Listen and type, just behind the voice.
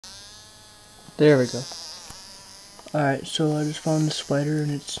There we go. Alright, so I just found the spider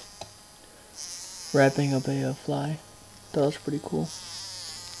and it's wrapping up a fly. That was pretty cool.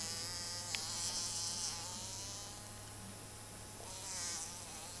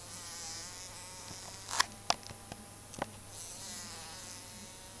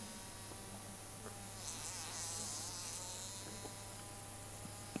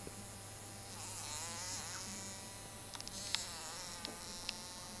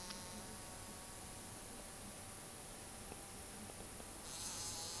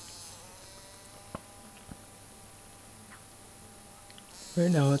 Right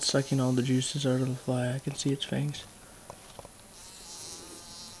now it's sucking all the juices out of the fly. I can see its fangs.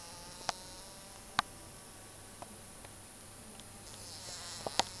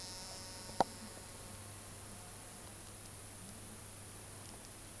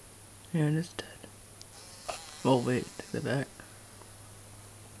 And it's dead. Oh wait, take that back.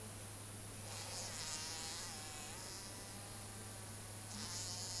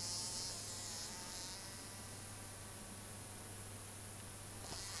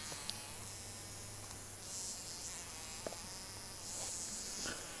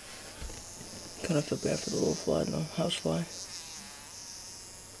 Kind of feel bad for the little fly, no, house fly.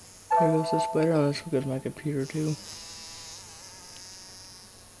 There goes the spider. Oh, this goes my computer too.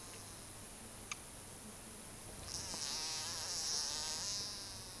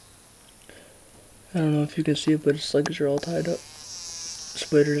 I don't know if you can see it, but its legs are all tied up.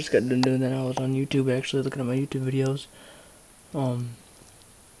 Spider just got done doing that. I was on YouTube actually looking at my YouTube videos.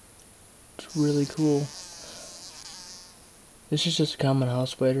 It's really cool. This is just a common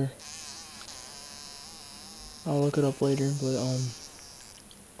house spider. I'll look it up later, but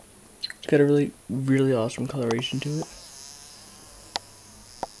it's got a really awesome coloration to it.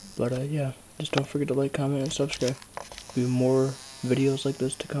 But yeah, just don't forget to like, comment, and subscribe. There'll be more videos like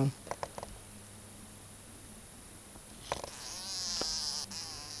this to come.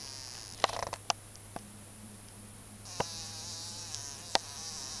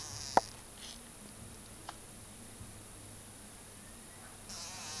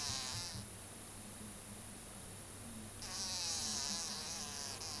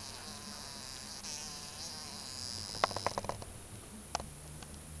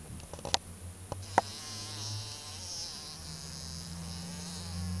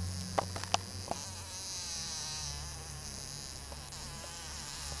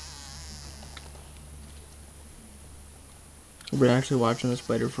 I've been actually watching the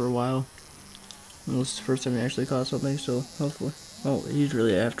spider for a while. And this is the first time he actually caught something, so hopefully. Oh, he's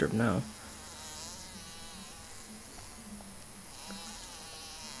really after him now.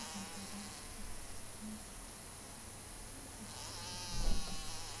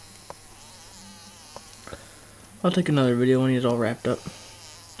 I'll take another video when he's all wrapped up.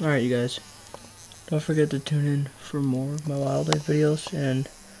 Alright, you guys. Don't forget to tune in for more of my wildlife videos and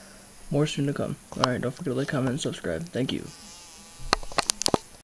more soon to come. Alright, don't forget to like, comment, and subscribe. Thank you.